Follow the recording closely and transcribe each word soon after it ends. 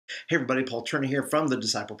Hey everybody, Paul Turner here from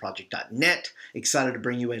thediscipleproject.net. Excited to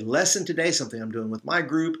bring you a lesson today, something I'm doing with my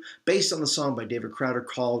group, based on the song by David Crowder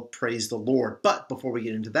called Praise the Lord. But before we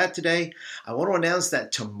get into that today, I want to announce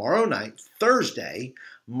that tomorrow night, Thursday,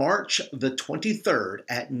 March the 23rd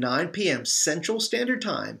at 9 p.m. Central Standard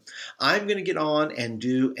Time, I'm going to get on and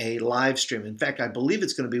do a live stream. In fact, I believe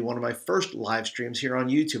it's going to be one of my first live streams here on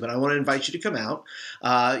YouTube, and I want to invite you to come out.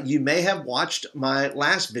 You may have watched my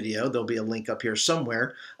last video. There'll be a link up here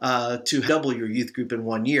somewhere to double your youth group in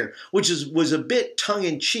 1 year, which was a bit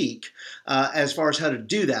tongue-in-cheek as far as how to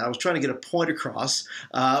do that. I was trying to get a point across,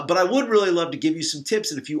 but I would really love to give you some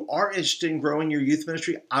tips, and if you are interested in growing your youth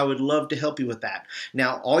ministry, I would love to help you with that.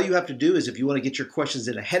 Now, all you have to do is if you want to get your questions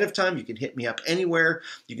in ahead of time, you can hit me up anywhere.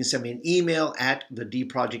 You can send me an email at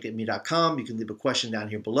thedproject@me.com. You can leave a question down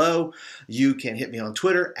here below. You can hit me on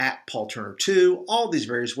Twitter at PaulTurner2, all these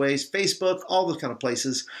various ways, Facebook, all those kind of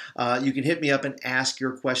places. You can hit me up and ask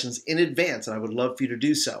your questions in advance, and I would love for you to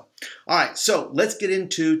do so. All right, so let's get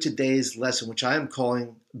into today's lesson, which I am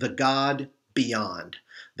calling The God Beyond.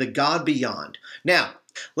 The God Beyond. Now,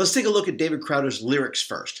 let's take a look at David Crowder's lyrics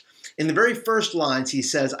first. In the very first lines, he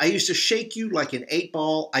says, I used to shake you like an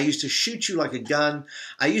 8-ball. I used to shoot you like a gun.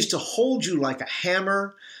 I used to hold you like a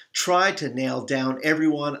hammer. Try to nail down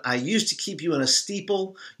everyone. I used to keep you in a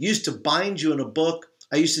steeple. Used to bind you in a book.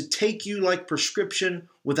 I used to take you like prescription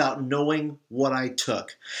without knowing what I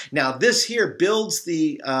took. Now, this here builds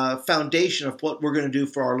the foundation of what we're going to do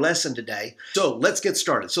for our lesson today. So let's get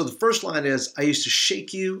started. So the first line is, I used to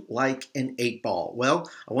shake you like an 8-ball.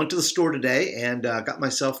 Well, I went to the store today and got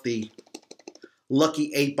myself the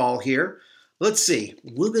lucky 8-ball here. Let's see,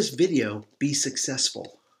 will this video be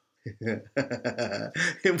successful?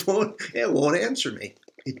 It won't answer me.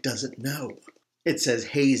 It doesn't know. It says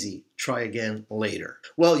hazy, try again later.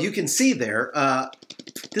 Well, you can see there,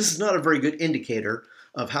 this is not a very good indicator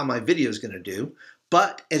of how my video is going to do,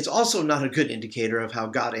 but it's also not a good indicator of how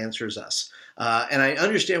God answers us. And I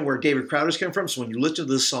understand where David Crowder's coming from. So when you listen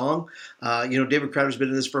to this song, David Crowder's been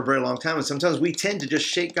in this for a very long time. And sometimes we tend to just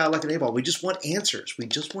shake God like an 8-ball. We just want answers. We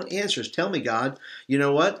just want answers. Tell me, God, you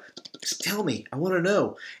know what? Just tell me. I want to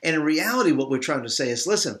know. And in reality, what we're trying to say is,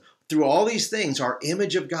 listen, through all these things, our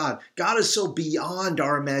image of God is so beyond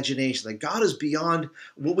our imagination, that God is beyond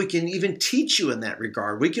what we can even teach you in that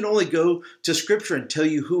regard. We can only go to Scripture and tell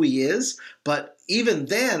you who He is, but even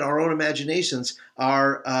then, our own imaginations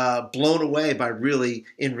are blown away by really,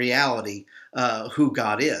 in reality, who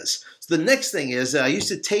God is. So the next thing is, I used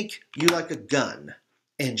to take you like a gun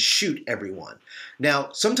and shoot everyone. Now,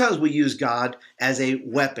 sometimes we use God as a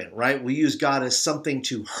weapon, right? We use God as something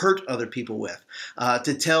to hurt other people with,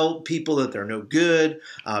 to tell people that they're no good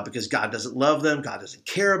because God doesn't love them, God doesn't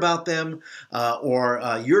care about them, or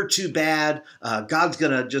you're too bad, God's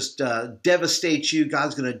going to just devastate you,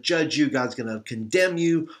 God's going to judge you, God's going to condemn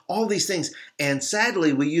you, all these things. And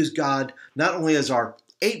sadly, we use God not only as our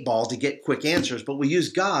 8-ball to get quick answers, but we use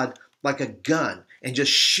God like a gun and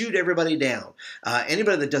just shoot everybody down.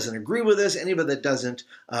 Anybody that doesn't agree with us, anybody that doesn't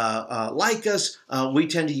like us, we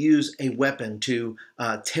tend to use a weapon to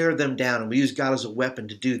tear them down, and we use God as a weapon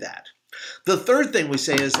to do that. The third thing we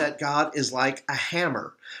say is that God is like a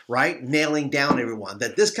hammer, right? Nailing down everyone.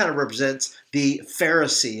 That this kind of represents the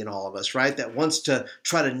Pharisee in all of us, right? That wants to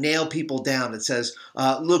try to nail people down. It says,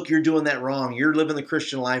 look, you're doing that wrong. You're living the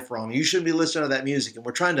Christian life wrong. You shouldn't be listening to that music. And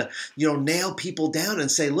we're trying to, nail people down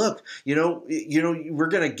and say, look, we're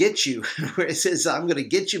going to get you. It says, I'm going to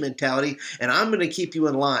get you mentality, and I'm going to keep you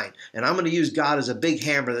in line. And I'm going to use God as a big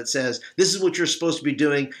hammer that says, this is what you're supposed to be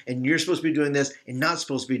doing, and you're supposed to be doing this, and not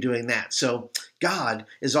supposed to be doing that. So God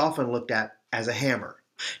is often looked at as a hammer.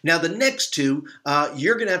 Now, the next two,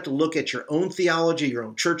 you're going to have to look at your own theology, your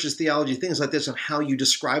own church's theology, things like this, on how you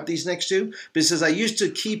describe these next two. But it says, I used to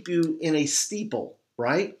keep you in a steeple,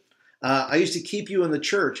 right? I used to keep you in the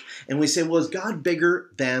church. And we say, well, is God bigger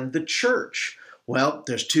than the church? Well,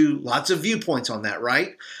 there's lots of viewpoints on that,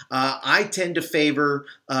 right? I tend to favor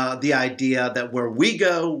the idea that where we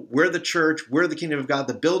go, we're the church, we're the kingdom of God,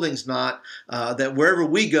 the building's not, that wherever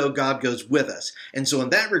we go, God goes with us. And so in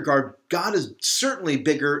that regard, God is certainly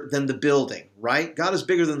bigger than the building, right? God is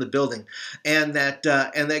bigger than the building. And that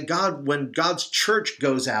God, when God's church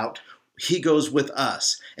goes out, He goes with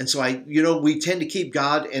us. And so we tend to keep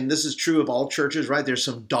God, and this is true of all churches, right? There's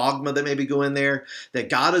some dogma that maybe go in there, that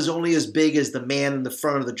God is only as big as the man in the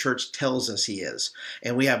front of the church tells us He is.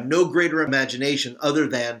 And we have no greater imagination other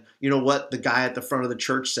than, what the guy at the front of the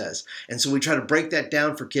church says. And so we try to break that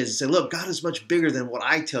down for kids and say, look, God is much bigger than what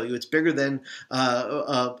I tell you. It's bigger than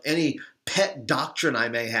any pet doctrine I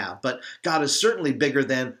may have, but God is certainly bigger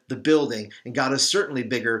than the building, and God is certainly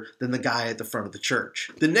bigger than the guy at the front of the church.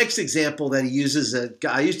 The next example that he uses,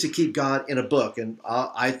 I used to keep God in a book, and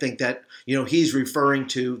I think that he's referring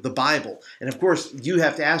to the Bible. And of course, you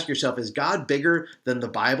have to ask yourself, is God bigger than the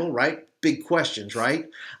Bible, right? Big questions, right?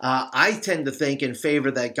 I tend to think in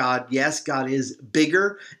favor that God is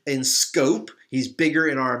bigger in scope. He's bigger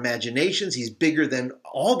in our imaginations. He's bigger than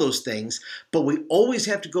all those things. But we always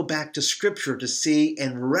have to go back to Scripture to see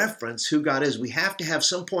and reference who God is. We have to have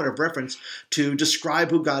some point of reference to describe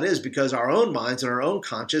who God is, because our own minds and our own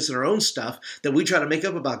conscience and our own stuff that we try to make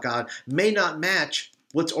up about God may not match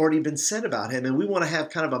what's already been said about him. And we want to have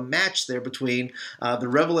kind of a match there between the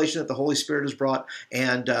revelation that the Holy Spirit has brought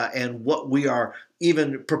and what we are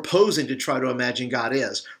even proposing to try to imagine God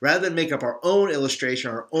is. Rather than make up our own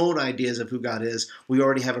illustration, our own ideas of who God is, we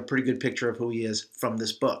already have a pretty good picture of who he is from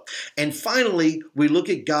this book. And finally, we look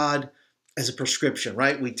at God as a prescription,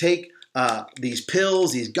 right? We take these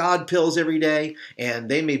pills, these God pills every day, and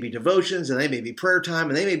they may be devotions, and they may be prayer time,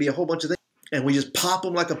 and they may be a whole bunch of things. And we just pop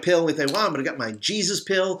them like a pill. And we think, well, I'm going to get my Jesus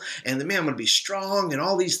pill, and then, man, I'm going to be strong and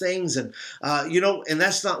all these things. And, and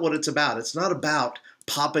that's not what it's about. It's not about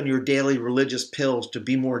popping your daily religious pills to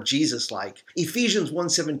be more Jesus-like. Ephesians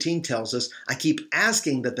 1:17 tells us, I keep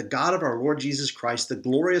asking that the God of our Lord Jesus Christ, the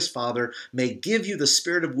glorious Father, may give you the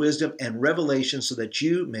spirit of wisdom and revelation so that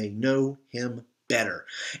you may know him better.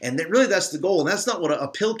 And that's the goal. And that's not what a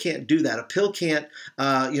pill can't do. That a pill can't,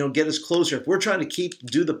 get us closer. If we're trying to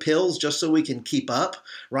do the pills just so we can keep up,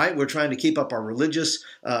 right? We're trying to keep up our religious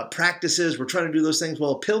practices. We're trying to do those things.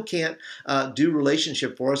 Well, a pill can't do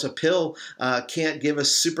relationship for us. A pill can't give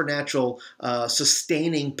us supernatural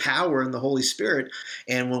sustaining power in the Holy Spirit.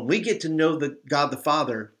 And when we get to know God the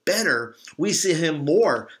Father better, we see him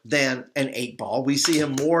more than an 8-ball. We see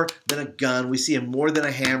him more than a gun. We see him more than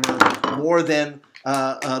a hammer, more than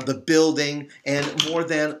the building, and more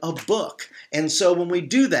than a book. And so when we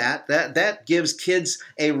do that, that gives kids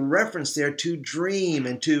a reference there to dream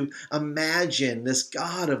and to imagine this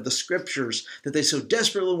God of the Scriptures that they so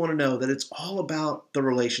desperately want to know, that it's all about the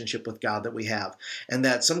relationship with God that we have. And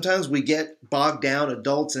that sometimes we get bogged down,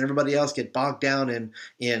 adults and everybody else get bogged down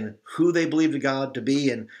in who they believe God to be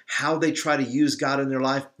and how they try to use God in their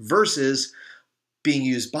life versus being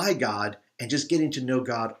used by God and just getting to know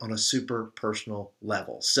God on a super personal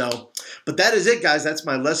level. But that is it, guys. That's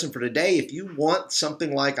my lesson for today. If you want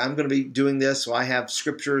something like I'm going to be doing this, so I have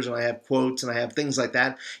scriptures and I have quotes and I have things like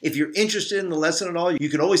that. If you're interested in the lesson at all, you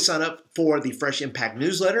can always sign up for the Fresh Impact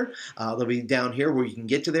newsletter. They'll be down here where you can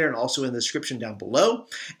get to there, and also in the description down below.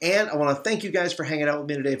 And I want to thank you guys for hanging out with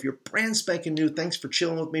me today. If you're brand spanking new, thanks for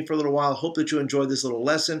chilling with me for a little while. Hope that you enjoyed this little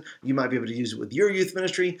lesson. You might be able to use it with your youth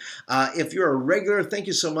ministry. If you're a regular, thank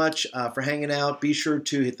you so much for hanging out. Be sure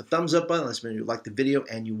to hit the thumbs up button unless you like the video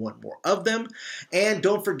and you want more of them. And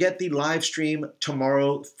don't forget the live stream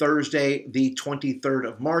tomorrow, Thursday, the 23rd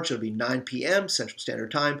of March. It'll be 9 p.m. Central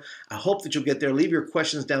Standard Time. I hope that you'll get there. Leave your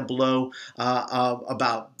questions down below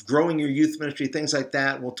about growing your youth ministry, things like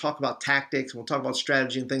that. We'll talk about tactics. We'll talk about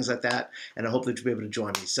strategy and things like that. And I hope that you'll be able to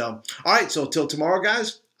join me. So, all right. So till tomorrow,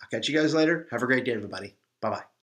 guys, I'll catch you guys later. Have a great day, everybody. Bye-bye.